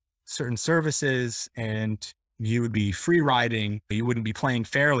certain services and you would be free riding. You wouldn't be playing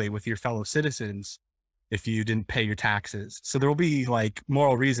fairly with your fellow citizens if you didn't pay your taxes. So there will be like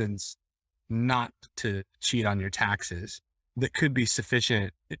moral reasons not to cheat on your taxes that could be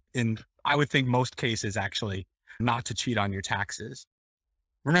sufficient in, I would think, most cases actually, not to cheat on your taxes.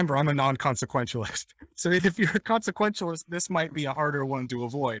 Remember, I'm a non-consequentialist. So if you're a consequentialist, this might be a harder one to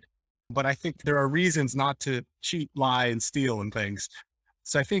avoid. But I think there are reasons not to cheat, lie, and steal and things.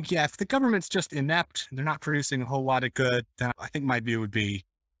 So I think, yeah, if the government's just inept, they're not producing a whole lot of good, then I think my view would be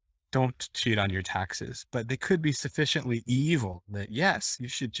don't cheat on your taxes. But they could be sufficiently evil that, yes, you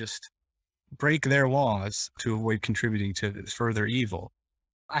should just break their laws to avoid contributing to further evil.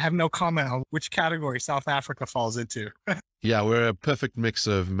 I have no comment on which category South Africa falls into. Yeah, we're a perfect mix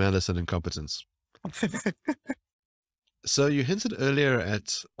of malice and incompetence. So you hinted earlier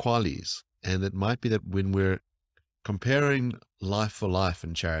at qualies, and it might be that when we're comparing life for life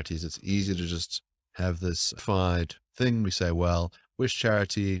in charities, it's easy to just have this fide thing. We say, well, which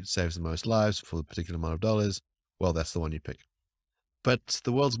charity saves the most lives for a particular amount of dollars? Well, that's the one you pick. But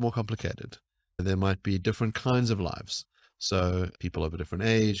the world's more complicated. There might be different kinds of lives. So people of a different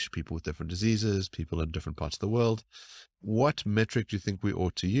age, people with different diseases, people in different parts of the world. What metric do you think we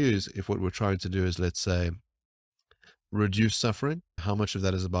ought to use if what we're trying to do is, let's say, reduce suffering? How much of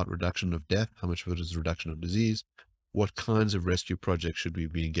that is about reduction of death? How much of it is reduction of disease? What kinds of rescue projects should we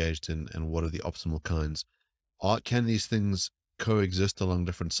be engaged in, and what are the optimal kinds? Can these things coexist along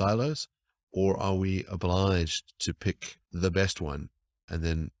different silos, or are we obliged to pick the best one and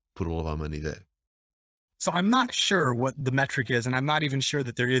then put all of our money there? So I'm not sure what the metric is, and I'm not even sure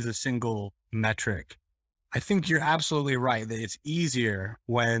that there is a single metric. I think you're absolutely right that it's easier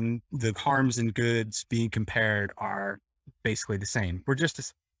when the harms and goods being compared are basically the same. We're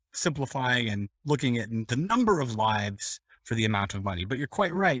just simplifying and looking at the number of lives for the amount of money. But you're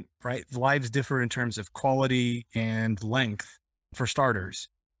quite right? Lives differ in terms of quality and length, for starters.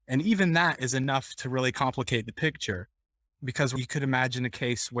 And even that is enough to really complicate the picture, because you could imagine a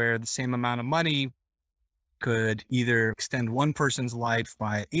case where the same amount of money could either extend one person's life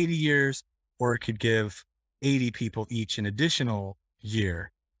by 80 years, or it could give 80 people each an additional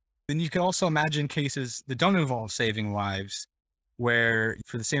year. Then you can also imagine cases that don't involve saving lives, where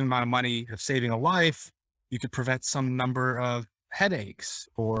for the same amount of money of saving a life, you could prevent some number of headaches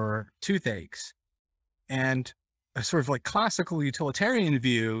or toothaches. And a sort of like classical utilitarian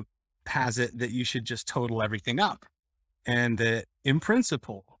view has it that you should just total everything up. And that in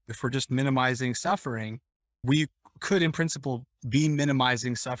principle, if we're just minimizing suffering, we could in principle be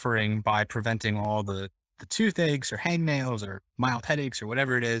minimizing suffering by preventing all the toothaches or hangnails or mild headaches or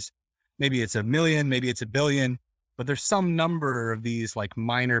whatever it is. Maybe it's 1 million, maybe it's 1 billion, but there's some number of these like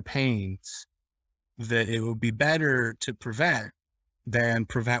minor pains that it would be better to prevent than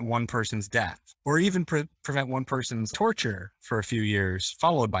prevent one person's death, or even prevent one person's torture for a few years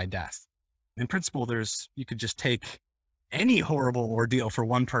followed by death. In principle, you could just take any horrible ordeal for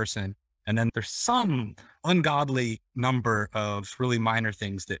one person, and then there's some ungodly number of really minor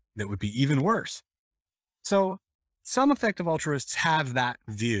things that would be even worse. So some effective altruists have that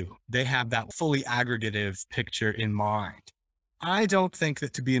view. They have that fully aggregative picture in mind. I don't think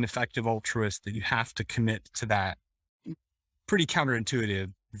that to be an effective altruist that you have to commit to that pretty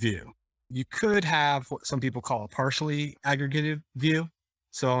counterintuitive view. You could have what some people call a partially aggregative view.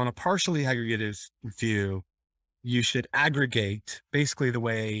 So on a partially aggregative view, you should aggregate basically the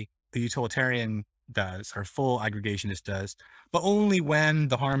way the utilitarian does, or full aggregationist does, but only when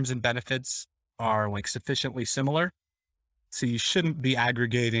the harms and benefits are like sufficiently similar. So you shouldn't be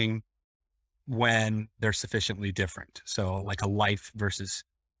aggregating when they're sufficiently different. So like a life versus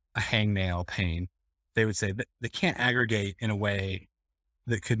a hangnail pain, they would say that they can't aggregate in a way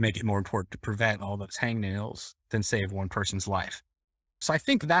that could make it more important to prevent all those hangnails than save one person's life. So I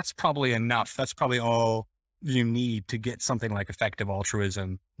think that's probably enough. That's probably all you need to get something like effective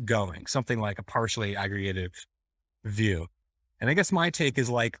altruism going, something like a partially aggregative view. And I guess my take is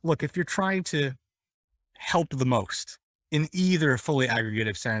like, look, if you're trying to help the most in either a fully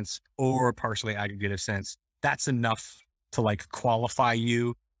aggregative sense or a partially aggregative sense, that's enough to like qualify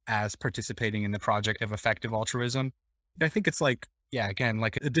you as participating in the project of effective altruism. I think it's like, yeah, again,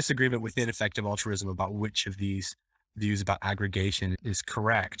 like a disagreement within effective altruism about which of these views about aggregation is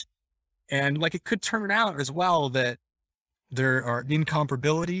correct. And like, it could turn out as well that there are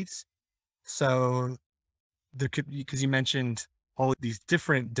incomparabilities. So there could be, because you mentioned all of these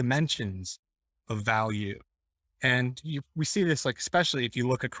different dimensions of value. And we see this, like, especially if you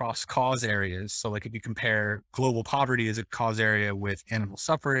look across cause areas. So like if you compare global poverty as a cause area with animal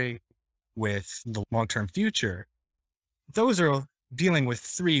suffering, with the long-term future, those are dealing with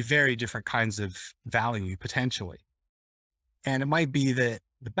three very different kinds of value potentially. And it might be that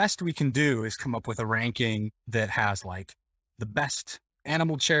the best we can do is come up with a ranking that has like the best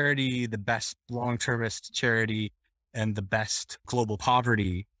animal charity, the best long-termist charity, and the best global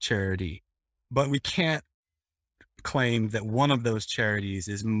poverty charity. But we can't claim that one of those charities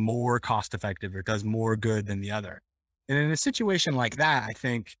is more cost effective or does more good than the other. And in a situation like that, I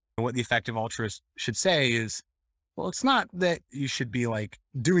think what the effective altruist should say is, well, it's not that you should be like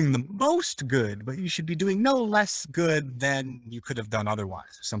doing the most good, but you should be doing no less good than you could have done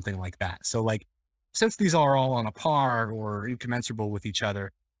otherwise, or something like that. So like, since these are all on a par or incommensurable with each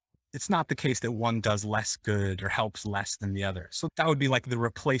other, it's not the case that one does less good or helps less than the other. So that would be like the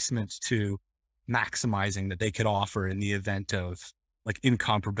replacement to maximizing that they could offer in the event of like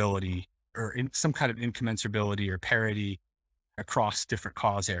incomparability or in some kind of incommensurability or parity across different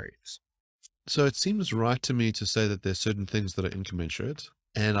cause areas. So it seems right to me to say that there's certain things that are incommensurate.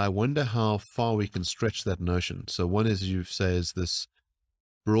 And I wonder how far we can stretch that notion. So one is, you say, is this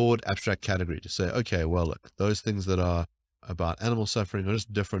broad abstract category to say, okay, well, look, those things that are about animal suffering are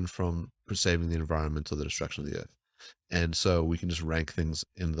just different from saving the environment or the destruction of the earth. And so we can just rank things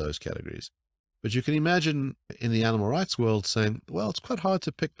in those categories. But you can imagine in the animal rights world saying, well, it's quite hard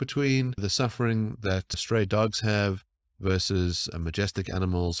to pick between the suffering that stray dogs have versus majestic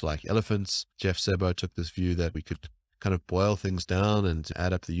animals like elephants. Jeff Sebo took this view that we could kind of boil things down and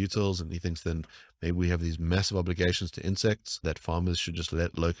add up the utils. And he thinks then maybe we have these massive obligations to insects, that farmers should just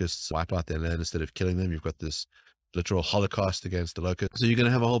let locusts wipe out their land instead of killing them. You've got this literal holocaust against the locusts. So you're going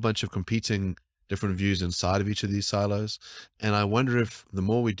to have a whole bunch of competing different views inside of each of these silos. And I wonder if the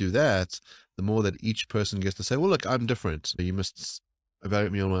more we do that, the more that each person gets to say, well, look, I'm different. You must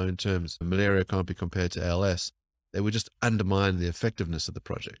evaluate me on my own terms. Malaria can't be compared to ALS. They would just undermine the effectiveness of the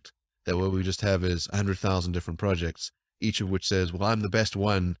project. That what we just have is 100,000 different projects, each of which says, well, I'm the best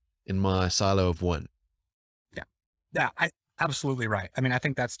one in my silo of one. Yeah. Yeah, absolutely right. I mean, I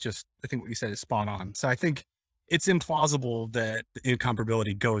think what you said is spot on. So I think it's implausible that the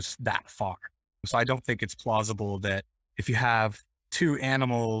incomparability goes that far. So I don't think it's plausible that if you have two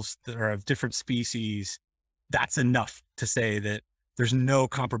animals that are of different species, that's enough to say that there's no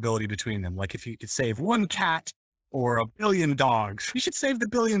comparability between them. Like if you could save one cat or a billion dogs, you should save the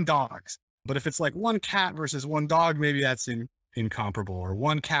billion dogs. But if it's like one cat versus one dog, maybe that's incomparable. Or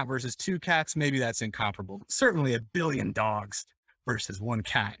one cat versus two cats, maybe that's incomparable. Certainly a billion dogs versus one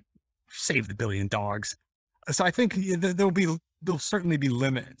cat, save the billion dogs. So I think there'll certainly be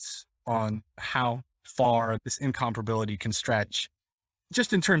limits on how far this incomparability can stretch,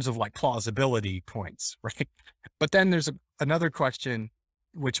 just in terms of like plausibility points, right? But then there's another question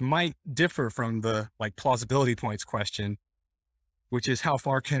which might differ from the like plausibility points question, which is how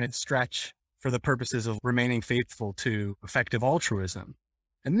far can it stretch for the purposes of remaining faithful to effective altruism?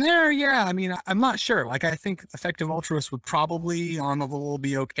 And there, yeah, I mean, I'm not sure. Like, I think effective altruists would probably on the whole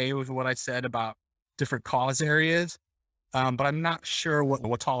be okay with what I said about different cause areas. But I'm not sure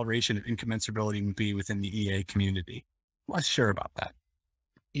what toleration of incommensurability would be within the EA community. I'm not sure about that.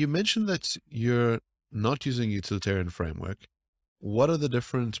 You mentioned that you're not using a utilitarian framework. What are the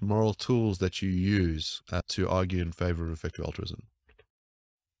different moral tools that you use to argue in favor of effective altruism?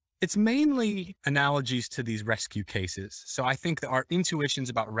 It's mainly analogies to these rescue cases. So I think that our intuitions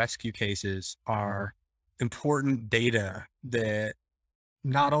about rescue cases are important data that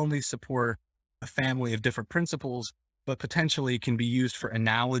not only support a family of different principles, but potentially can be used for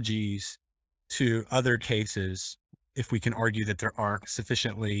analogies to other cases if we can argue that there are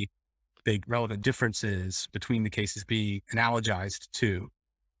sufficiently big relevant differences between the cases being analogized to.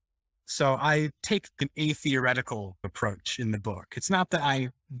 So I take an atheoretical approach in the book. It's not that I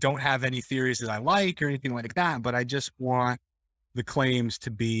don't have any theories that I like or anything like that, but I just want the claims to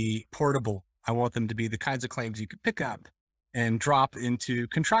be portable. I want them to be the kinds of claims you could pick up and drop into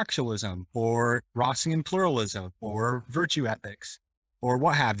contractualism or Rossian pluralism or virtue ethics or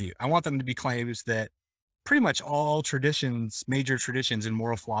what have you. I want them to be claims that pretty much all traditions, major traditions in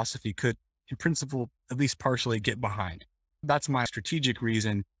moral philosophy could, in principle, at least partially get behind. That's my strategic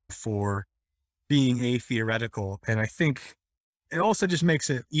reason for being atheoretical. And I think it also just makes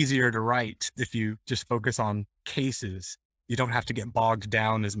it easier to write if you just focus on cases. You don't have to get bogged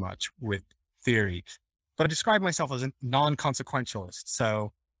down as much with theory. But I describe myself as a non-consequentialist.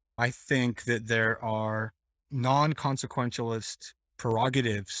 So I think that there are non-consequentialist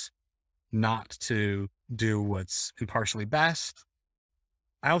prerogatives not to do what's impartially best.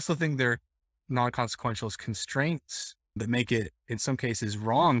 I also think they're non-consequentialist constraints that make it, in some cases,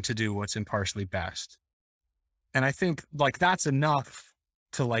 wrong to do what's impartially best. And I think like that's enough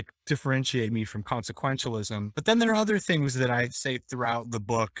to like differentiate me from consequentialism. But then there are other things that I say throughout the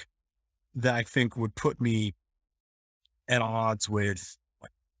book that I think would put me at odds with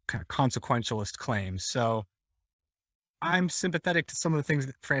like kind of consequentialist claims. So I'm sympathetic to some of the things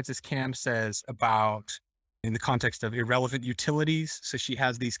that Frances Cam says about in the context of irrelevant utilities. So she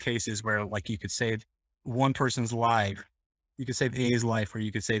has these cases where like you could save one person's life, you could save A's life, or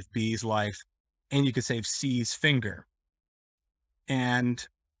you could save B's life, and you could save C's finger. And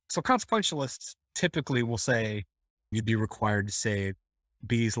so consequentialists typically will say you'd be required to save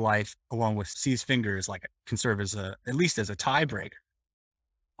B's life along with C's fingers, like can serve as at least as a tiebreaker.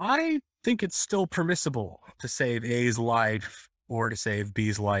 I think it's still permissible to save A's life or to save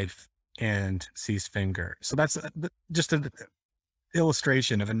B's life and C's finger. So that's just an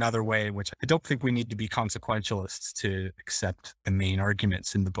illustration of another way in which I don't think we need to be consequentialists to accept the main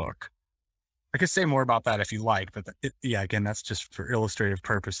arguments in the book. I could say more about that if you like, but yeah, again, that's just for illustrative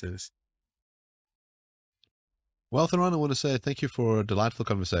purposes. Well, Theron, I want to say thank you for a delightful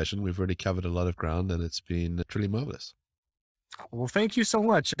conversation. We've already covered a lot of ground and it's been truly marvelous. Well, thank you so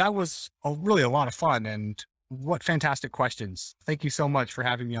much. That was really a lot of fun, and what fantastic questions. Thank you so much for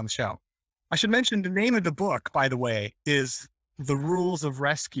having me on the show. I should mention the name of the book, by the way, is The Rules of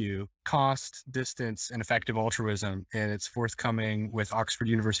Rescue, Cost, Distance, and Effective Altruism. And it's forthcoming with Oxford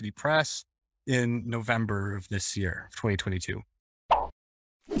University Press in November of this year, 2022.